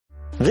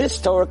This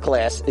Torah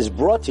class is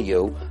brought to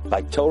you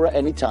by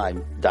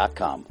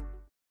TorahAnytime.com.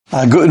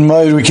 Good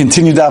morning. We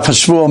continue Daf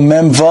Hashvuah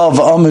Mem Vav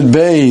Amud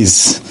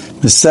Beis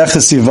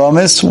Meseches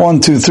Yevamis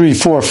 1, 2, 3,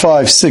 4,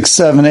 5, 6,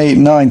 7, 8,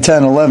 9,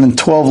 10, 11,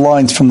 12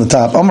 lines from the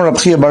top. Amar Rab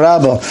Chia bar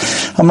Abba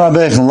Amar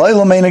Rabbeinu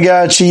Laila Mein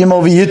Agar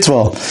Sheyimo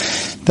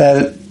V'Yitval,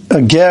 that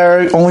a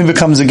ger only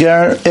becomes a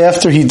ger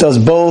after he does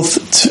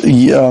both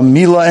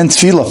Mila and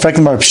Tefillah.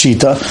 Frekin bar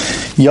Pshita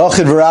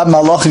Yachid v'Rab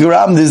Malach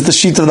Garabim. This is the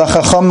sheet of the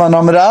Chacham on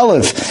Amud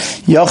Aleph.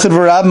 Yachid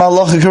v'Rab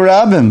Malach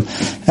Garabim.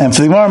 And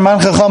for the Gemara,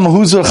 Man Chacham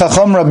Huzur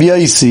Chacham Rabbi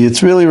Yosi.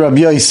 It's really Rabbi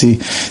Yosi,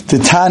 the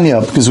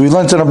Tanya, because we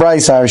learned in a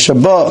Brayso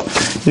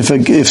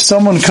Shabbat. If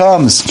someone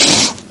comes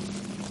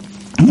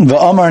the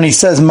Amar and he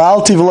says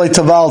Malti v'loy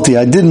Tavalti,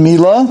 I did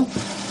Mila.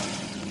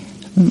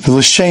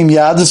 L'shem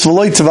yadus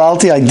v'loy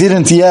Tavalti, I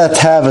didn't yet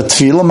have a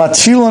tefillah.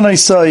 Matfillah and I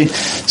say,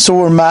 so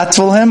we're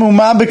matfil him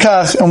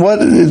umabekach, and what?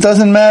 It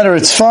doesn't matter.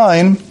 It's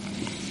fine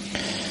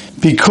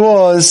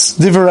because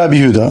divrei Rabbi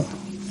Yehuda.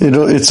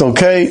 It's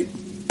okay.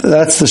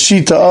 That's the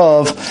shita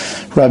of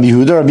Rabbi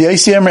Yehuda. Rabbi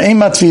Yosi Emer ain't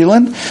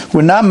matfilin.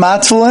 We're not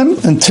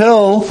matfilim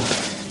until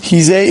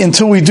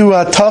we do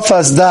a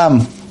tafas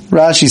dam.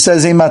 Rashi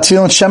says ain't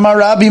matfilin. Shema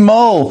Rabbi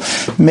Mol.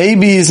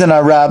 Maybe he's an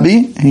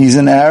Arabi. He's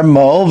an Arab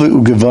Mol.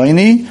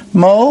 Ugavoini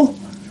Mol.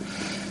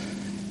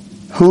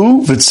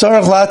 Who?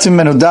 V'tzarach latim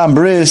menu dam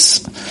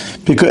bris.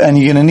 And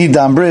you're going to need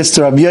dam bris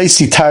to Rabbi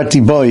Yosi tarti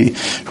boy.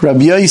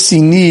 Rabbi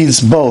Yosi needs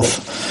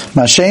both.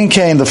 Mashen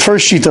Kain, the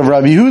first sheet of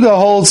Rabbi Yehuda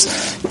holds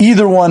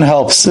either one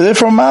helps. So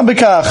therefore,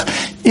 Mabekach,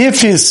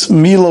 if his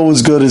Mila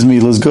was good, his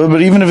Mila is good,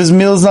 but even if his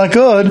Mila is not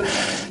good,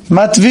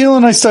 Matvil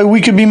and I say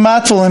we could be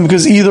matfil him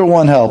because either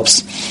one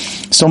helps.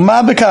 So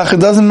Mabekach, it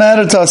doesn't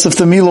matter to us if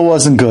the Mila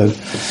wasn't good.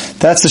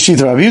 That's the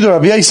sheet of Rabbi Yehuda.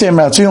 Rabbi Yosi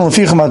Matvil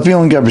Leficha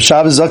Matvil and Ger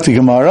B'Shabbos Zakti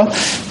Gemara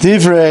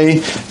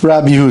Divrei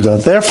Rabbi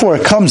Yehuda. Therefore,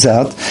 it comes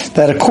out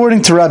that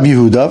according to Rabbi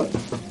Yehuda,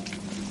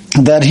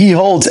 that he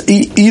holds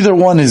either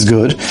one is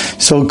good.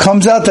 So it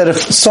comes out that if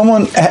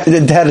someone had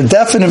a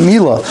definite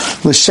Mila,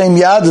 l'shem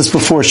yadus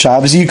before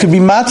Shabbos, you could be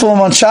matfil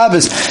him on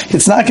Shabbos.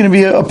 It's not going to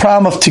be a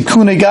problem of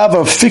tikkun gava,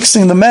 of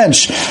fixing the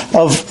mensch,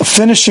 of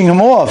finishing him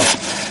off,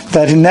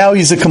 that now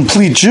he's a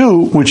complete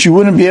Jew, which you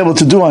wouldn't be able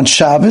to do on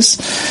Shabbos,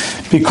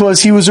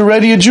 because he was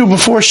already a Jew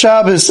before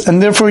Shabbos,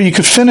 and therefore you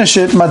could finish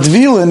it,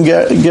 matvilin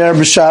ger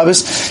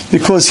b'Shabbos,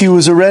 because he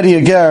was already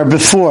a ger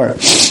before.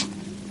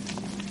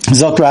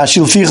 Zok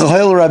Rashi l'ficha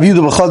hayel Rabbi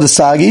Yehuda b'chad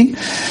sagi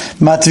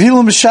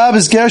matvilim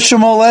b'Shabbos ger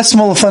shemol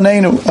esmol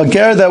l'faneinu, a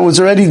ger that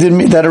already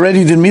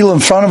did mila in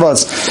front of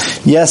us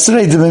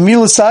yesterday. The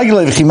mila sagi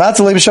levichimat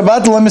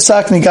levishabbat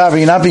lemisakni gavra.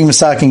 You're not being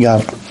misakin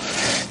gavra.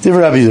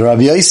 Rabbi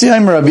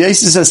Yosi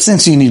says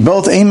since you need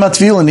both, ein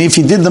matvilin. If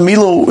he did the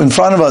mila in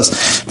front of us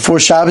for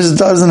Shabbos, it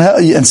doesn't help,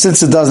 and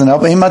since it doesn't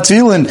help, ein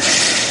matvilin,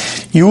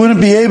 you wouldn't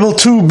be able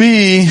to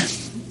be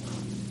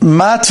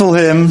matvil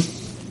him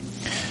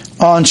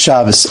on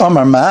Shabbos.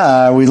 Amar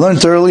Ma, we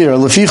learned earlier,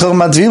 Leficha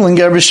Matvil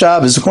ger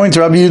b'Shabbos. According to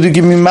Rabbi Yehuda,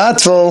 give me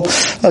matfil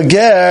a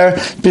ger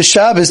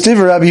b'Shabbos.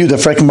 Divrei Rabbi Yehuda,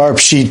 frekin bar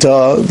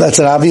Pshita. That's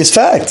an obvious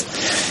fact.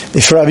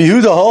 If Rabbi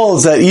Yehuda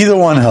holds that either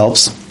one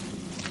helps,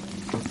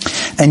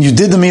 and you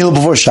did the meal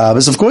before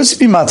Shabbos, of course you'd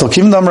be matfil.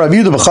 Kivim dam Rabbi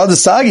Yehuda b'chad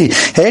sagi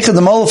heichad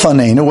the mol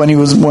faneinu, when he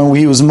was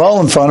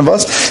mol in front of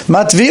us,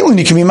 matvil, and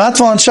you can be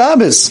matfil on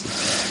Shabbos.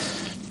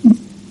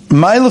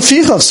 My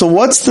lefichach. So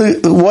what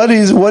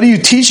are you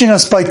teaching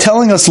us by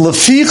telling us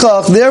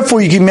lefichach?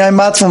 Therefore, you give me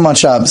matfil on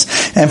Shabbos.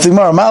 And for the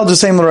Gemara, Mal the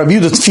same Rabbi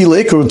Yehuda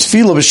tefillah ikar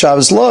tefillah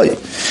b'Shabbos loy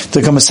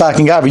to come a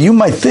saking gavra. You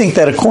might think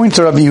that according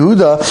to Rabbi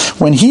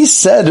Yehuda, when he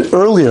said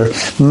earlier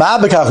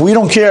mabekach, we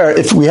don't care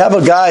if we have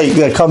a guy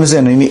that comes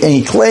in and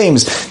he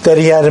claims that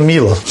he had a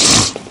milah.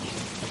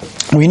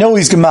 We know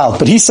he's Gemal,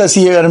 but he says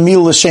he had a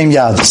meal l'shem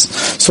yadus.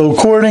 So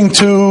according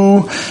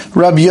to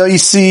Rabbi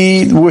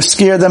Yosi, we're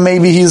scared that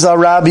maybe he's a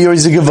Rabbi or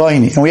he's a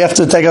Gavoini, and we have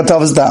to take our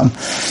tavas down.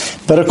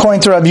 But according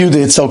to Rabbi Yehuda,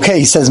 it's okay.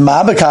 He says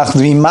ma'abekach to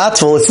be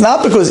matful. It's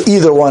not because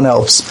either one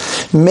helps.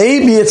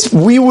 Maybe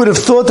we would have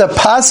thought that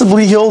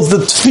possibly he holds the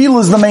tefillah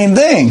is the main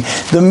thing.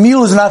 The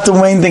meal is not the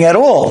main thing at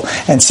all.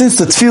 And since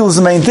the tefillah is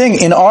the main thing,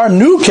 in our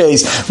new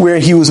case, where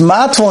he was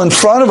matful in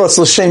front of us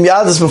l'shem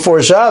yadus before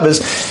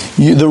Shabbos,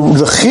 the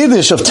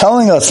chiddush of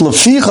telling us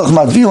lefichach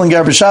matvil and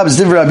ger b'Shabbos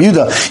divrei Rabbi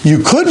Yehuda, you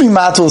could be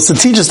matfil to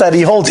teach us that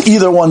he holds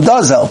either one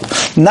does help,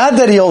 not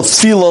that he holds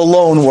tefillah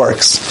alone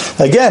works.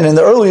 Again, in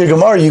the earlier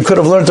Gemara, you could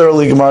have learned the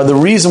earlier Gemara, the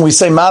reason we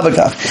say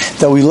mabekach,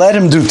 that we let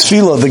him do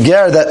tefillah, the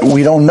ger that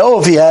we don't know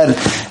if he had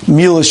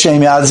mil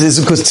l'shem yadus, is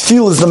because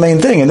tefillah is the main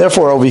thing, and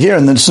therefore over here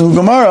in the new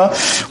Gemara,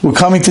 we're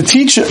coming to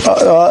teach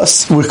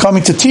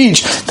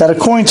that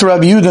according to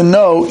Rabbi Yehuda,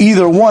 no,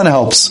 either one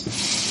helps.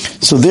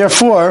 So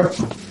therefore,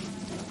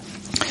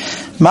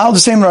 Mal the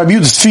same Rabbi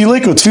Yehuda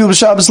tefillah or tefillah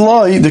b'Shabbos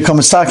loy, the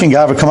kamastakin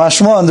gavra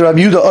kamashma, and the Rabbi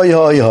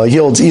Yehuda he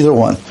holds either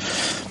one.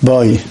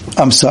 Boy,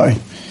 I'm sorry.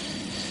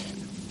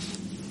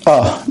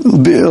 Either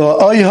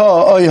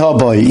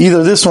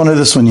this one or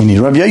this one you need.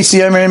 Rabbi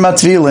Yossi Emer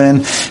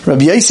Matvilin.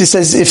 Rabbi Yossi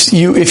says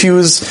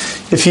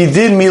if he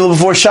did Mila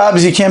before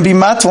Shabbos, he can't be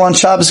Matval on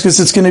Shabbos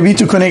because it's going to be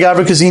Tukunei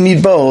Gavra because you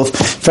need both.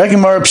 Since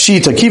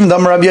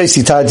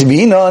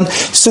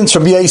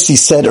Rabbi Yossi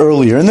said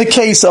earlier, in the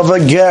case of a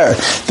ger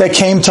that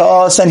came to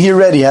us and he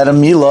already had a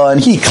Mila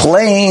and he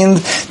claimed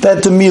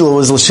that the Mila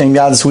was L'Shem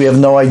Yadis, we have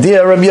no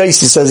idea. Rabbi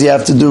Yossi says you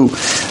have to do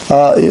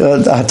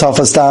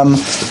Hatafas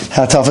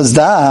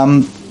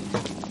Dam.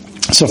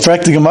 So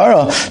frek the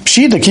Gemara,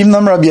 Pshita, Kivim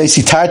Nam Rabbi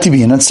Yossi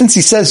Tartibin. And since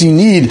he says you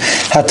need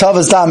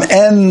Hatavas Dam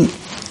and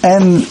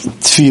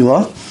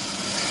Tefillah,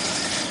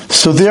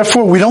 so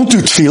therefore we don't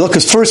do Tefillah,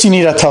 because first you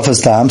need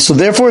Hatavas Dam. So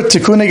therefore,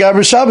 Tikunei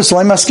Gavra Shabbos,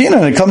 L'ay Maskina,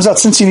 and it comes out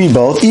since you need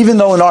both, even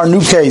though in our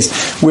new case,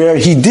 where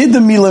he did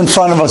the Mila in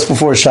front of us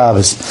before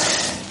Shabbos.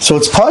 So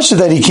it's pasha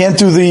that he can't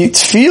do the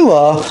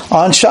tefillah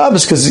on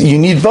Shabbos because you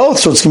need both.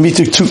 So it's going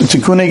to be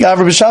Tikunei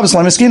Gavra b'Shabbos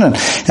l'miskinan.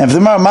 And if the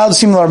Maral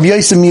sim Rabbi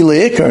Yossi mila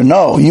ikar,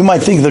 no, you might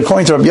think that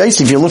according to Rabbi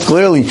Yossi, if you look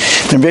clearly in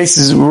Rabbi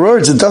Yossi's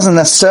words, it doesn't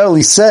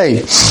necessarily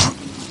say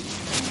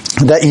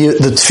that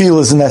the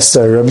tefillah is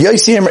necessary. Rabbi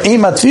Yossi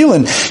Eimah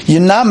tefillin,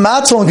 you're not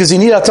matzon because you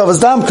need Hatavas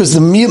Dam, because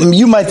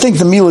you might think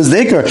the meal is the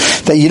ikar,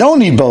 that you don't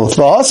need both.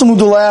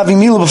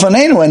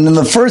 And in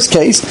the first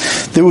case,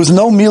 there was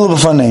no meal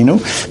b'fanenu.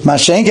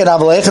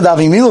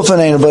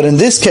 But in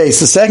this case,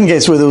 the second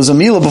case where there was a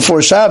meal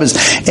before Shabbos,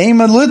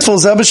 Eimah litful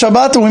zeh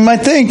b'Shabbat, we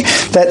might think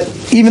that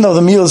even though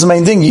the meal is the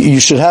main thing, you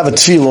should have a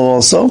tefillah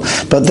also,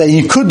 but that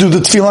you could do the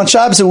tefillah on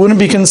Shabbos, it wouldn't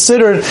be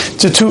considered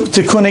to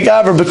Tikunei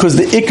Gavra because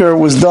the ikar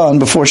was done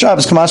before Shabbos.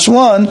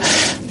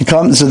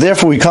 So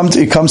therefore it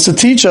comes to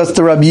teach us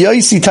the Rabbi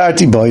Yossi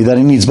Tarti Boy that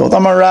he needs both.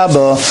 Amar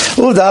Rabba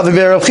Udavi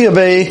Berachia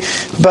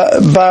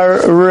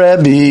Bar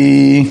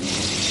Rebbe.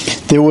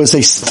 There was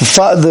a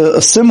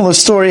similar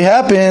story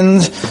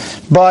happened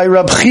by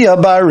Rabbi Chia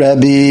Bar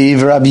Rebbe,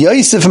 Rabbi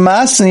Yosef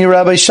Masni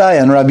Rabbi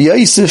Shaya, and Rabbi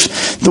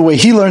Yosef, the way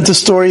he learned the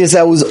story is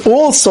that was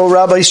also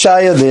Rabbi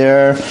Shaya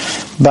there,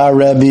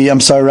 Rabbi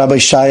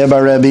Shaya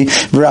Bar Rebbe,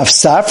 Rav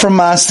Safra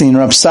Masni, and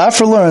Rav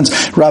Safra learns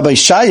Rabbi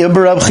Shaya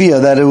Bar Rabbi Chia,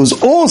 that it was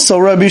also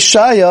Rabbi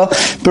Shaya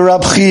Bar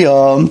Rabbi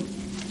Chia.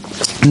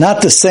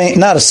 Not a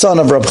son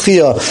of Rabbi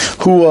Chia,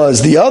 who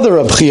was the other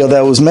Rabbi Chia that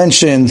was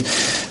mentioned.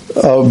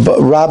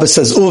 Rabbi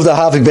says Uvda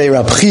Havik Bei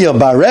Rabbi Chia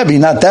Bar Rebbe,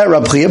 not that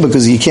Rabbi Chia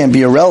because he can't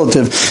be a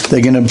relative.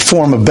 They're going to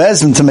form a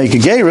bezdin to make a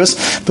gerus,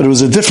 but it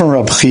was a different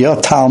Rabbi Chia,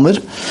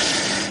 Talmud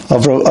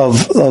of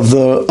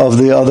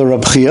the other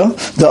Rabbi Chia.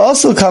 The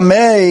Asl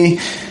Kamei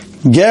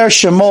Ger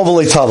Shemol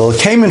V'Leitavel.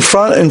 It came in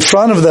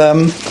front of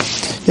them.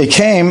 It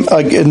came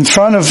in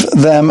front of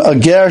them a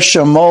Ger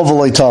Shemol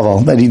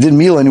V'Leitavel, that he did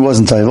Mila and he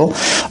wasn't Tavel.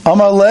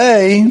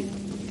 Amalei.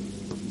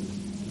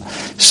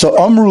 So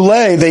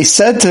Amrulei, they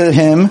said to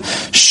him,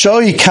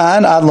 Shoi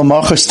kan ad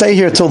lamachar, stay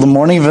here till the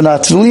morning,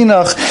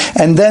 v'natvilinach,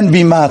 and then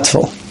be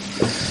matful.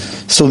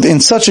 So in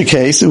such a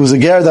case, it was a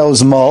ger that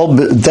was mal,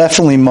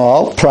 definitely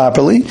mal,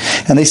 properly,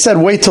 and they said,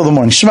 wait till the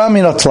morning. Shema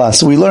mina tlas.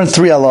 So we learned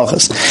 3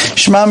 halachas.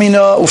 Shema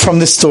mina from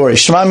this story.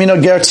 Shema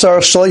mina ger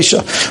tzarech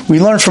shleisha. We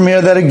learned from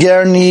here that a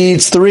ger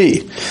needs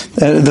 3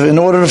 in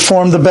order to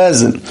form the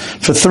bezin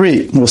for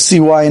 3. We'll see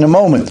why in a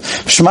moment.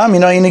 Shema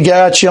mina ina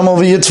ger at shemol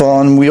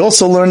v'yitval. And we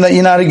also learned that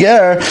you're not a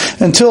ger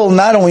until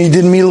not only you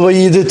did mil, but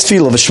you did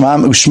tefillah.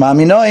 Shema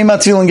mina ima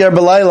tefillah ger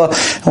b'layla.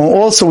 And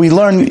also we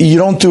learned you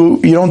don't do a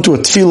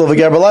tefillah of a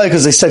ger b'layla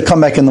because they said come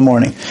back in the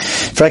morning.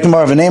 Why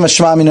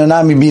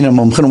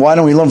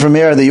don't we learn from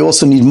here that you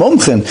also need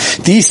mumchin?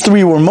 These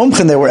 3 were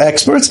mumchin, they were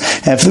experts.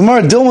 And if the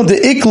Gemara Dilma de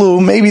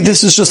Iklu, maybe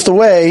this is just the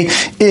way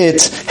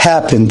it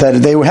happened,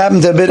 that they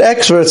happened to be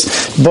experts,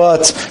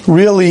 but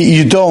really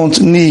you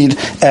don't need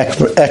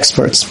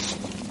experts.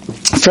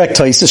 Frek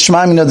Taisis,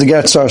 Shmamina de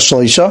Gertzar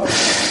Shalisha.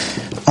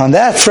 On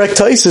that, Frek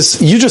Taisis,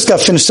 you just got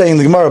finished saying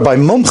the Gemara by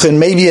Mumchin,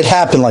 maybe it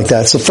happened like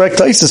that. So Frek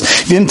Taisis,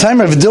 V'im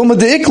V'dilma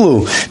de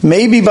Iklu.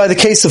 Maybe by the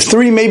case of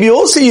 3, maybe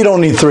also you don't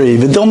need 3.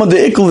 V'dilma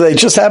de Iklu, they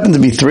just happen to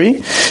be 3.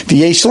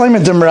 V'yesh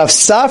Shleimer de Rav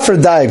Safra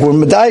Daik, we're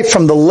Medayik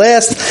from the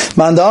last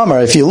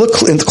Mandamar. If you look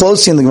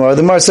closely in the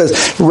Gemara says,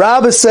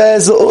 Rabbi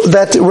says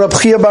that Rabbi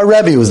Chia Bar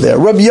Rebbe was there.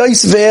 Rabbi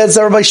Yosef adds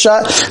that Rabbi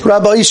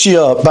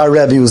Ishia Bar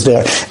Rebbe was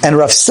there. And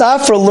Rav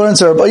Safra learns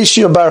that Rabbi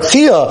Ishia Bar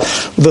Chia,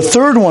 the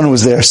third one,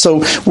 was there.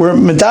 So we're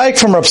Medayik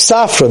from Rav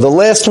Safra, the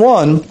last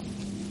one,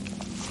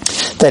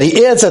 that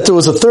he adds that there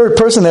was a third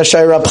person there,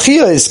 Shai Rab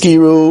Chia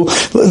Iskiru,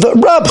 the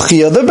Rab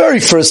Chia, the very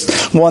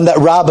first one that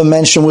Rabba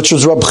mentioned, which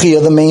was Rab Chia,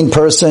 the main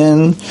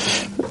person.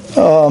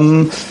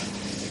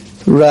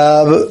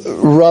 Rabba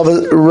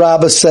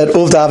said,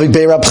 Uvdavik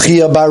Bei Rab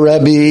Chia Bar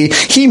Rebbe.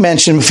 He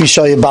mentioned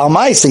Fishaya Bal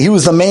Maisa. He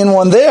was the main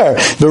one there.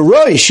 The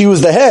Roy, she was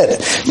the head.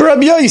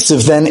 Rabbi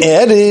Yosef then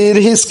added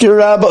Hiskir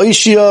Rabbi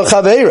Ishia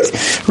Chaveri.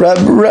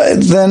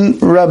 Then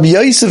Rabbi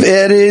Yosef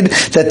added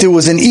that there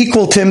was an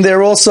equal to him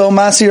there also.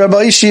 Masi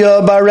Rabbi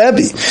Ishia Bar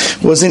Rebbe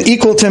was an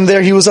equal to him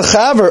there. He was a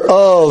chaver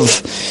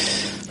of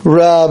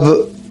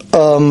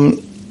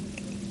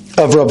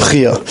of Rab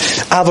Chia.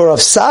 Ava Rav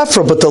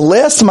Safra, but the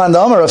last man, the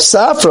Amar Rav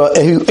Safra,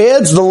 who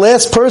adds the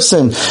last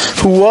person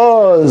who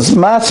was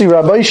Masi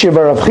Rabbi Shia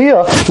bar Rab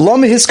Chia,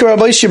 Lama Hiska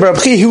Rabbi Shia bar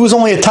Rab Chia, he was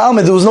only a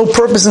Talmud. There was no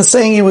purpose in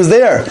saying he was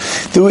there.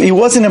 It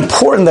wasn't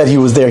important that he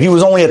was there. He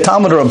was only a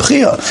Talmud of Rab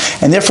Chia.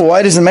 And therefore,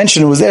 why does it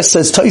mention it was there?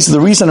 Says Taisa,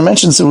 the reason it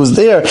mentions it was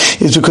there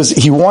is because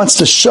he wants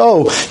to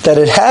show that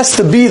it has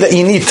to be that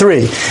you need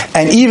three.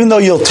 And even though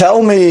you'll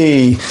tell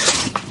me,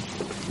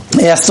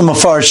 ask the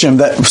Mefarshim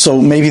that,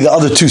 so maybe the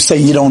other two say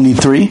you don't need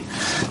three.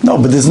 No,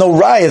 but there's no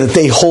raya that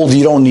they hold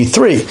you don't need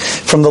three.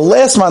 From the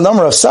last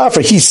number of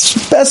Safra, he's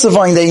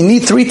specifying that you need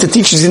three to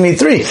teach you need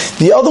three.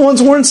 The other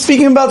ones weren't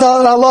speaking about the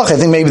halach. I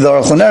think maybe the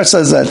Aruch LaNer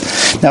says that.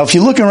 Now, if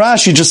you look in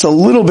Rashi, just a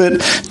little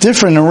bit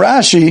different in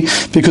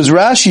Rashi, because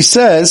Rashi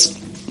says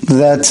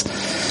that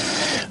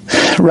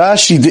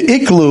Rashi the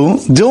Iklu,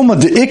 Dilma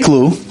the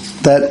Iklu,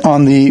 that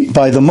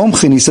by the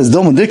Mumchin, he says,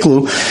 Dilma de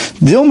Iklu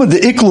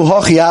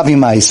hochi avi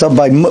ma'isa,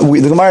 by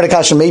the Gemara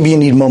Kasha, maybe you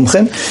need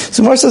Mumchin.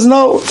 So Gemara says,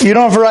 no, you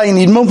don't have a right, you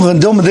need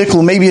Mumchin, Dilma de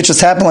Iklu, maybe it just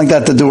happened like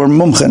that there were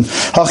Mumchin,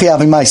 hochi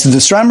avi ma'isa. The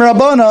Shram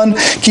Rabbanon,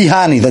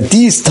 Kihani, that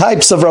these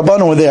types of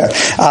Rabbanon were there.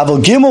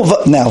 Aval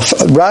Gimel, now,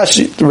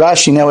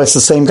 Rashi now it's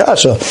the same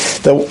Kasha.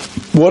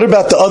 What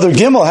about the other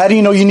Gimel? How do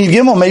you know you need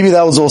Gimel? Maybe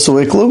that was also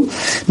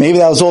Iklu. Maybe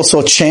that was also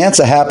a chance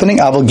of happening.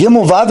 Aval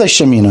Gimel vada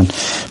sheminan.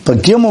 But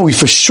Gimel we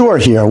for sure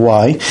here.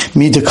 Why?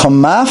 Midika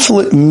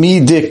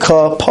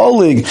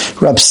polig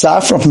Rab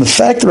Safra, from the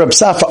fact that Rab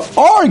Safra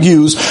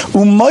argues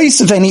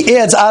umaisiv, and he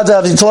adds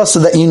adav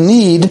that you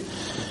need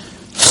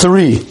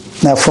three.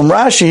 Now, from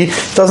Rashi,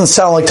 it doesn't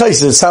sound like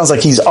Taisa. It sounds like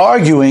he's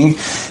arguing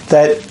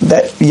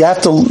that you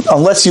have to,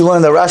 unless you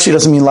learn that Rashi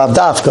doesn't mean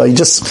lavdafka. He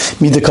just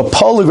midika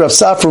polig Rab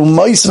Safra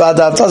umaisiv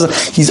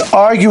adav. He's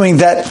arguing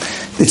that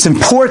it's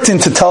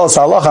important to tell us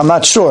halacha. I'm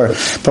not sure,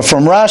 but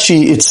from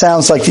Rashi it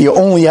sounds like you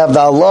only have the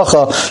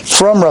halacha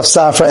from Rav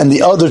Safra, and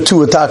the other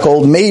two attack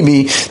hold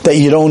maybe that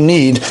you don't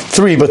need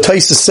three. But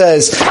Taisus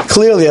says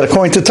clearly that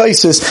according to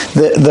Taisus,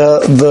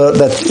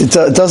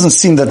 that it doesn't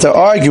seem that they're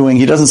arguing.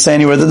 He doesn't say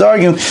anywhere that they're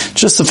arguing.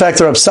 Just the fact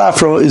that Rav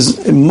Safra is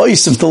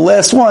moisif, the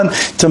last one,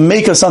 to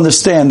make us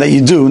understand that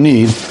you do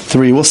need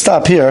three. We'll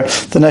stop here.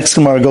 The next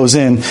Gemara goes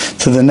in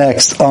to the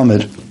next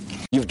Amid.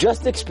 You've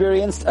just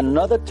experienced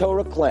another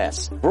Torah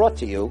class brought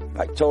to you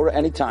by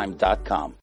TorahAnytime.com.